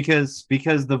 absolutely, because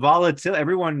the volatility,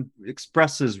 everyone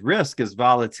expresses risk as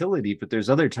volatility, but there's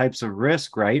other types of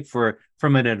risk, right?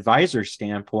 From an advisor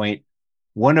standpoint,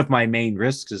 one of my main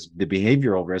risks is the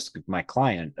behavioral risk of my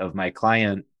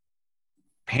client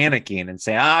panicking and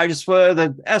saying, I just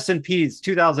the S&P's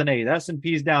 2008, the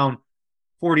S&P's down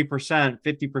 40%,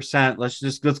 50%.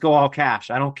 Let's go all cash.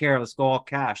 I don't care. Let's go all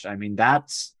cash. I mean,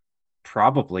 that's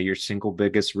probably your single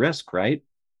biggest risk, right?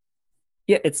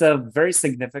 Yeah, it's a very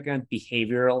significant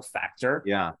behavioral factor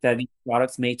Yeah. that these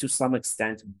products may to some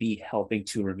extent be helping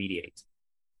to remediate.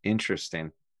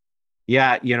 Interesting.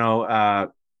 Yeah,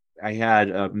 I had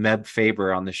Meb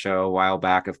Faber on the show a while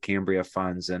back of Cambria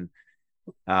Funds, and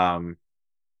I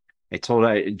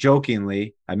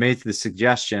jokingly made the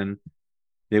suggestion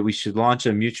that we should launch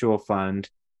a mutual fund,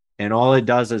 and all it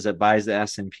does is it buys the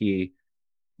S&P,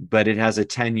 but it has a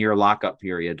 10-year lockup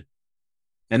period.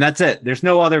 And that's it. There's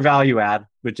no other value add,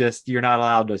 but just you're not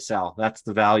allowed to sell. That's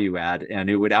the value add. And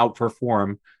it would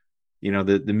outperform,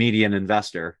 the median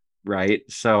investor, right?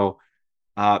 So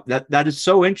that is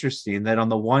so interesting that on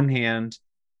the one hand,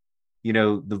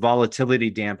 the volatility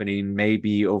dampening may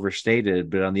be overstated,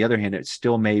 but on the other hand, it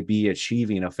still may be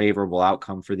achieving a favorable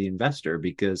outcome for the investor,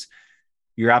 because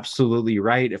you're absolutely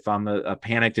right. If I'm a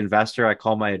panicked investor, I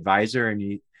call my advisor, and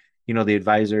the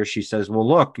advisor, she says, well,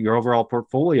 look, your overall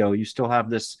portfolio, you still have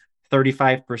this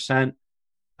 35%,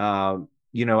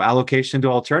 allocation to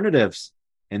alternatives,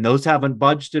 and those haven't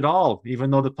budged at all,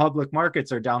 even though the public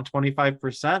markets are down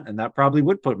 25%. And that probably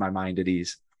would put my mind at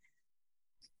ease.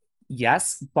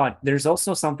 Yes, but there's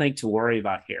also something to worry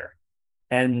about here.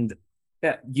 And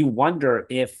you wonder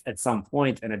if at some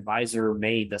point an advisor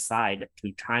may decide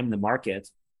to time the market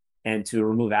and to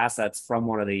remove assets from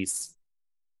one of these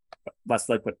less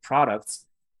liquid products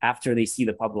after they see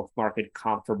the public market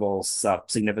comparables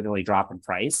significantly drop in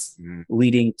price,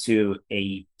 leading to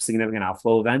a significant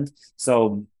outflow event.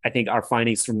 So I think our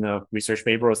findings from the research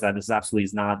paper is that this absolutely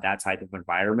is not that type of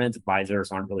environment.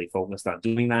 Advisors aren't really focused on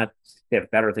doing that. They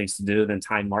have better things to do than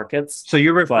time markets. So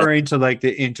you're referring to like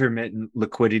the intermittent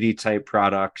liquidity type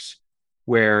products,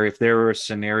 where if there were a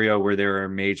scenario where there were a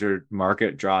major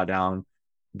market drawdown,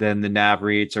 then the NAV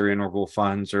REITs or interval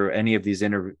funds or any of these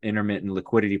intermittent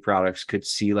liquidity products could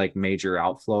see like major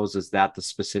outflows. Is that the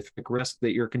specific risk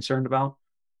that you're concerned about?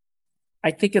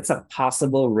 I think it's a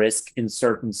possible risk in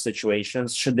certain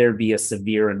situations, should there be a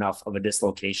severe enough of a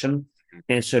dislocation,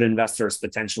 and should investors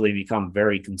potentially become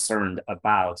very concerned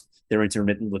about their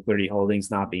intermittent liquidity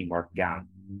holdings not being marked down.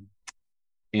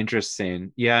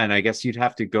 Interesting. Yeah, and I guess you'd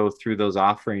have to go through those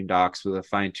offering docs with a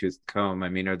fine-tooth comb. I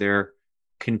mean, are there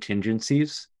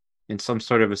contingencies in some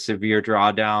sort of a severe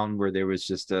drawdown where there was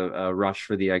just a rush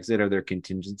for the exit? Are there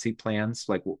contingency plans?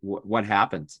 Like what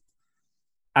happens?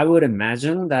 I would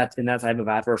imagine that in that type of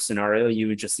adverse scenario, you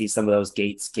would just see some of those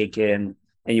gates kick in,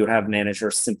 and you would have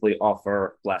managers simply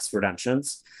offer less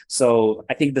redemptions. So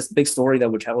I think this big story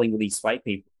that we're telling with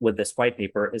this white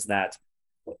paper is that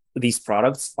these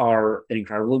products are an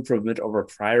incredible improvement over a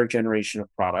prior generation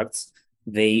of products.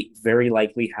 They very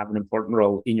likely have an important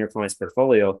role in your client's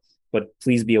portfolio, but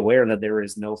please be aware that there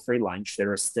is no free lunch.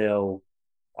 There's still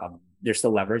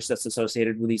leverage that's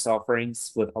associated with these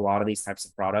offerings. With a lot of these types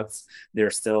of products,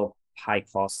 there's still high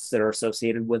costs that are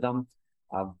associated with them.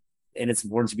 And it's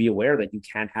important to be aware that you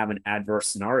can have an adverse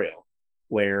scenario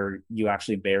where you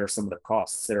actually bear some of the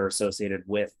costs that are associated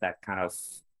with that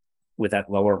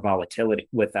lower volatility.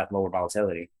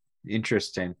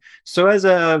 Interesting. So as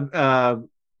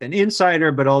an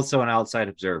insider, but also an outside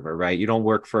observer, right? You don't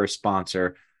work for a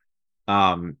sponsor.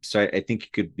 So I think you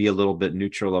could be a little bit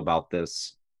neutral about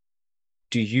this.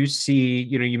 Do you see,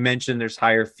 you mentioned there's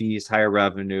higher fees, higher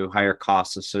revenue, higher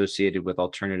costs associated with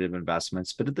alternative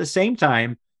investments, but at the same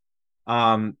time,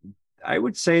 I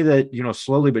would say that,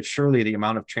 slowly but surely the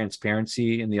amount of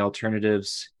transparency in the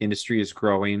alternatives industry is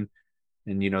growing.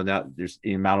 And, that there's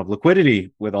the amount of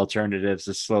liquidity with alternatives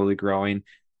is slowly growing.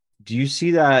 Do you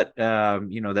see that,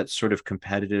 that sort of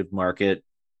competitive market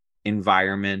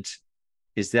environment?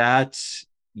 Is that,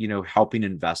 helping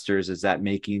investors? Is that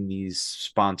making these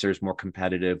sponsors more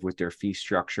competitive with their fee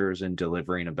structures and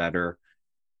delivering a better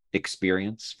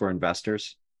experience for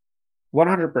investors?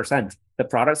 100%. The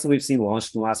products that we've seen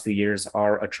launched in the last few years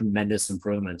are a tremendous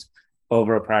improvement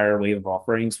over a prior wave of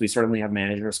offerings. We certainly have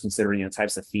managers considering the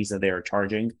types of fees that they are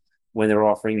charging when they're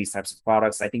offering these types of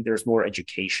products. I think there's more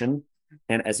education.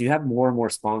 And as you have more and more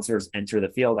sponsors enter the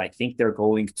field, I think they're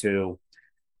going to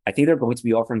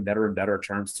be offering better and better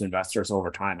terms to investors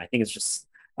over time. I think it's just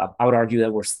I would argue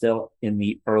that we're still in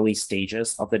the early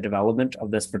stages of the development of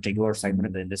this particular segment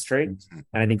of the industry. And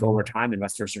I think over time,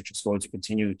 investors are just going to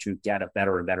continue to get a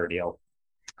better and better deal.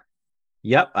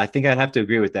 Yep, I think I'd have to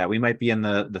agree with that. We might be in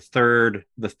the third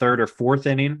or fourth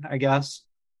inning, I guess,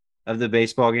 of the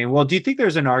baseball game. Well, do you think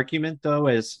there's an argument though,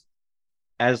 as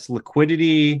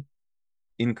liquidity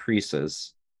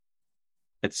increases,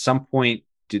 at some point,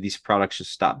 do these products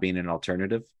just stop being an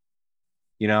alternative?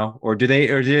 Or do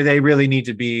they really need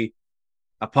to be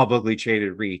a publicly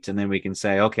traded REIT, and then we can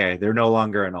say, okay, they're no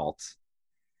longer an alt?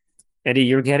 Eddie,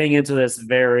 you're getting into this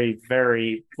very,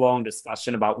 very long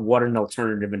discussion about what an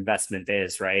alternative investment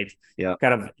is, right? Yeah.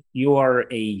 If you are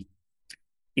a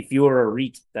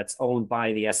REIT that's owned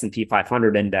by the S&P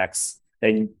 500 index,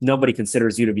 then nobody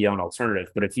considers you to be an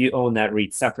alternative. But if you own that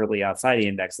REIT separately outside the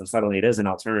index, then suddenly it is an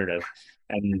alternative.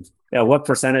 And what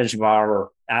percentage of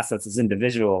our assets as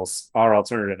individuals are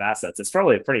alternative assets? It's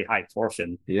probably a pretty high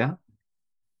portion. Yeah.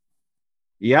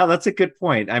 Yeah, that's a good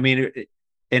point. I mean,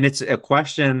 and it's a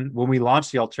question. When we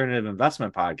launched the Alternative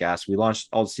Investment Podcast, we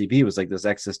launched AltCB, was like this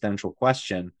existential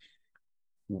question.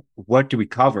 What do we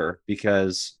cover?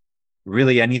 Because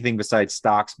really anything besides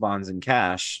stocks, bonds, and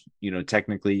cash,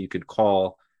 technically you could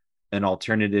call an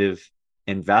alternative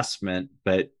investment,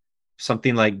 but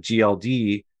something like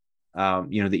GLD,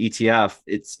 the ETF,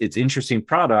 it's interesting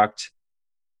product,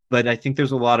 but I think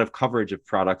there's a lot of coverage of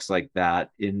products like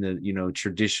that in the,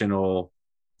 traditional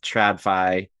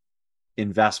TradFi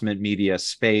investment media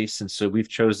space. And so we've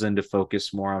chosen to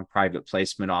focus more on private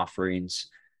placement offerings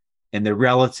and the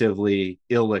relatively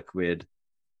illiquid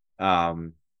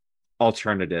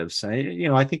alternatives.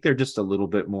 I think they're just a little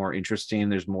bit more interesting.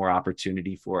 There's more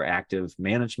opportunity for active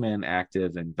management,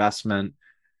 active investment.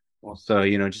 So,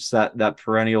 just that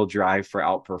perennial drive for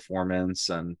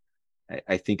outperformance, and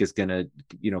I think is going to,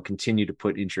 continue to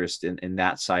put interest in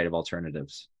that side of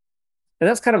alternatives. And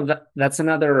that's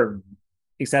another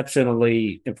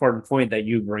exceptionally important point that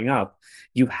you bring up.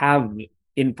 You have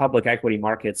in public equity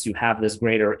markets, you have this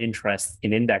greater interest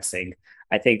in indexing.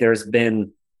 I think there's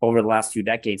been over the last few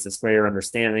decades this greater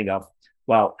understanding of,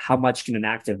 well, how much can an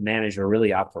active manager really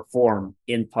outperform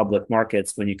in public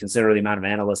markets when you consider the amount of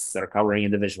analysts that are covering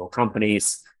individual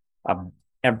companies.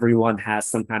 Everyone has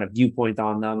some kind of viewpoint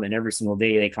on them, and every single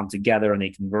day they come together and they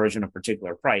converge on a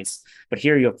particular price. But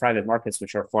here you have private markets,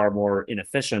 which are far more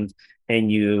inefficient,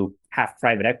 and you have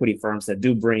private equity firms that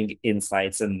do bring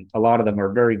insights, and a lot of them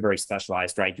are very, very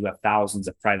specialized, right? You have thousands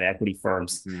of private equity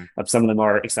firms. Some of them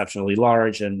are exceptionally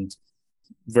large and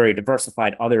very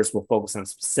diversified. Others will focus on a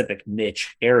specific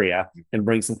niche area and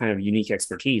bring some kind of unique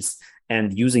expertise.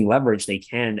 And using leverage, they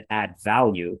can add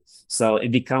value. So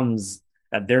it becomes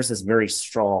that there's this very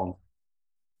strong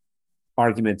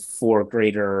argument for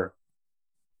greater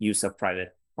use of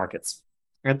private markets.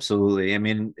 Absolutely. I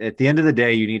mean, at the end of the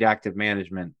day, you need active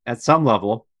management at some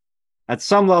level. At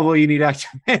some level, you need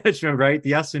active management, right?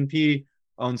 The S&P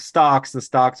owns stocks. The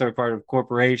stocks are part of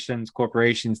corporations.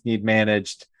 Corporations need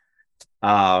managed.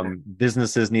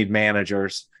 Businesses need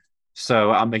managers.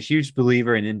 So I'm a huge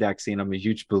believer in indexing. I'm a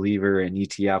huge believer in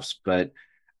ETFs, but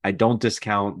I don't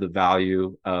discount the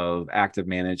value of active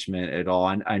management at all.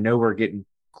 And I know we're getting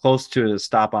close to a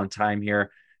stop on time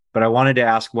here, but I wanted to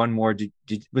ask one more.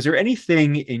 Was there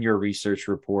anything in your research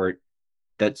report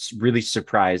that's really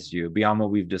surprised you beyond what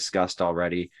we've discussed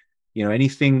already?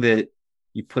 Anything that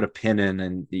you put a pin in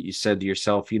and that you said to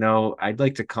yourself, I'd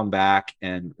like to come back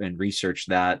and research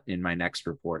that in my next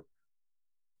report?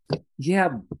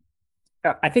 Yeah,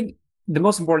 I think the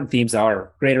most important themes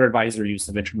are greater advisor use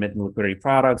of intermittent liquidity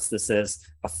products. This is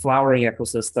a flowering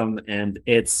ecosystem, and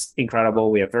it's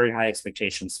incredible. We have very high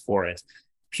expectations for it.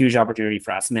 Huge opportunity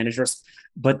for asset managers.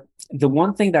 But the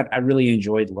one thing that I really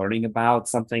enjoyed learning about,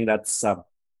 something that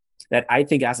I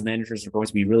think asset managers are going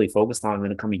to be really focused on in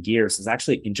the coming years, is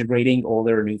actually integrating all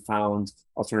their newfound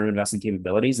alternative investment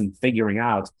capabilities and figuring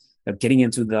out, getting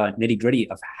into the nitty gritty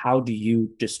of how do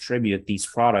you distribute these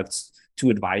products to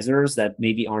advisors that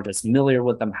maybe aren't as familiar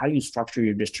with them. How do you structure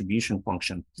your distribution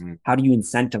function? How do you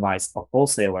incentivize a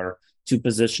wholesaler to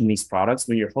position these products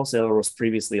when your wholesaler was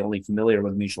previously only familiar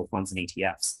with mutual funds and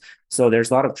ETFs? So there's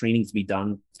a lot of training to be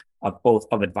done, both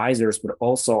of advisors, but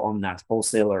also on that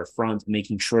wholesaler front,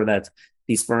 making sure that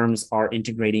these firms are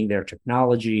integrating their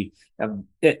technology.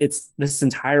 It's this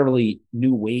entirely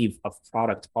new wave of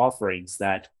product offerings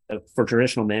that for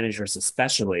traditional managers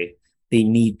especially, they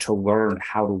need to learn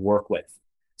how to work with.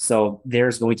 So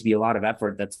there's going to be a lot of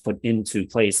effort that's put into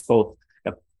place, both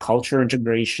culture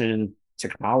integration,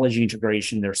 technology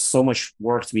integration. There's so much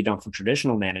work to be done for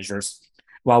traditional managers.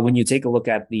 While when you take a look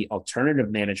at the alternative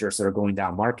managers that are going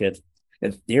down market,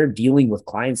 that they're dealing with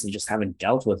clients they just haven't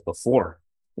dealt with before.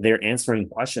 They're answering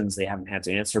questions they haven't had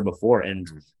to answer before, and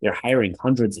they're hiring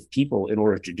hundreds of people in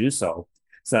order to do so.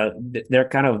 So they're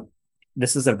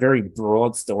this is a very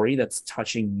broad story that's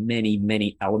touching many,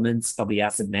 many elements of the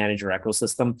asset manager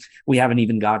ecosystem. We haven't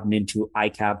even gotten into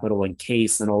iCapital and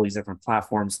Case and all these different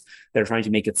platforms. They're trying to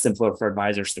make it simpler for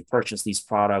advisors to purchase these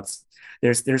products.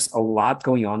 There's a lot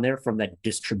going on there from that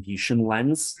distribution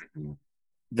lens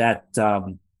that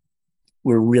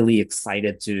we're really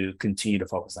excited to continue to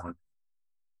focus on.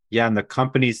 Yeah, and the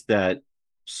companies that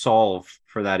solve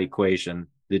for that equation,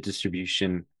 the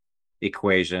distribution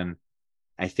equation,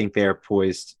 I think they're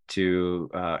poised to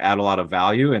add a lot of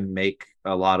value and make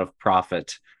a lot of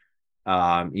profit.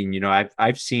 And,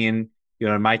 I've seen,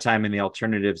 in my time in the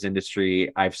alternatives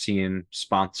industry, I've seen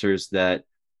sponsors that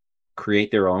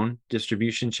create their own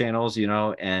distribution channels,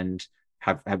 and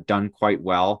have done quite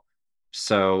well.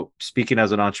 So speaking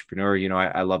as an entrepreneur,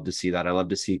 I love to see that. I love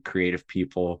to see creative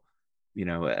people,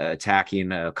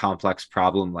 attacking a complex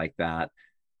problem like that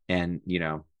and,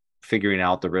 figuring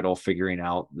out the riddle, figuring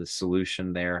out the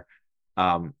solution there.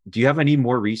 Do you have any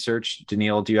more research,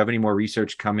 Daniil? Do you have any more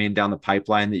research coming down the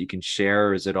pipeline that you can share?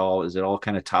 Or is it all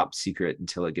kind of top secret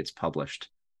until it gets published?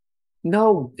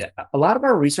 No, a lot of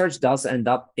our research does end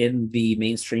up in the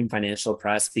mainstream financial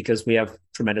press because we have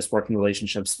tremendous working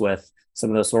relationships with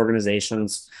some of those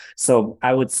organizations. So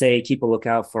I would say keep a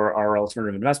lookout for our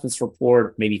alternative investments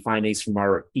report, maybe findings from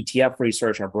our ETF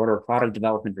research, our broader product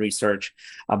development research.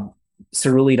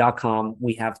 Cerulli.com,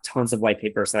 we have tons of white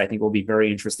papers that I think will be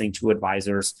very interesting to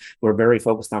advisors. We're very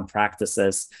focused on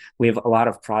practices. We have a lot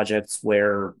of projects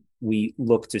where we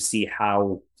look to see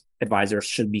how advisors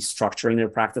should be structuring their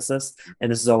practices.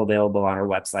 And this is all available on our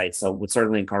website. So would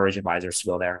certainly encourage advisors to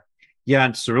go there. Yeah,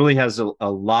 and Cerulli has a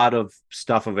lot of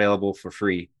stuff available for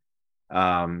free.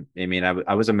 I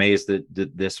was amazed that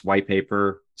this white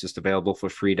paper is just available for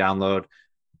free download.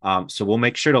 So we'll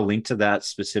make sure to link to that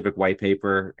specific white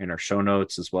paper in our show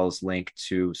notes, as well as link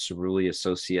to Cerulli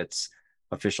Associates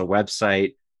official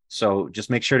website. So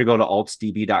just make sure to go to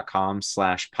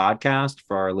altsdb.com/podcast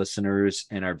for our listeners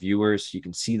and our viewers. You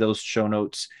can see those show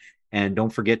notes. And don't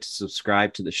forget to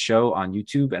subscribe to the show on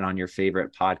YouTube and on your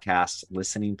favorite podcast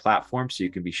listening platform so you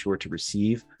can be sure to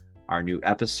receive our new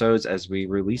episodes as we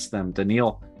release them.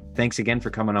 Daniil, thanks again for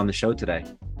coming on the show today.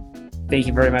 Thank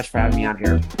you very much for having me on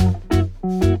here.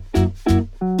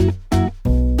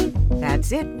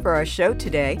 That's it for our show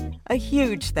today. A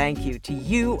huge thank you to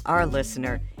you, our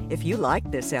listener. If you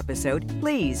liked this episode,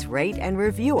 please rate and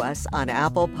review us on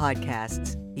Apple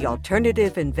Podcasts. The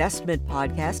Alternative Investment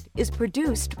Podcast is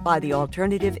produced by the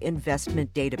Alternative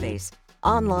Investment Database,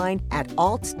 online at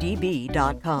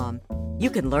altsdb.com. You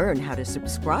can learn how to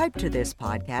subscribe to this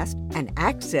podcast and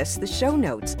access the show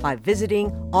notes by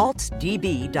visiting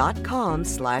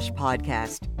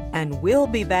altsdb.com/podcast. And we'll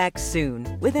be back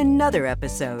soon with another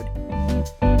episode.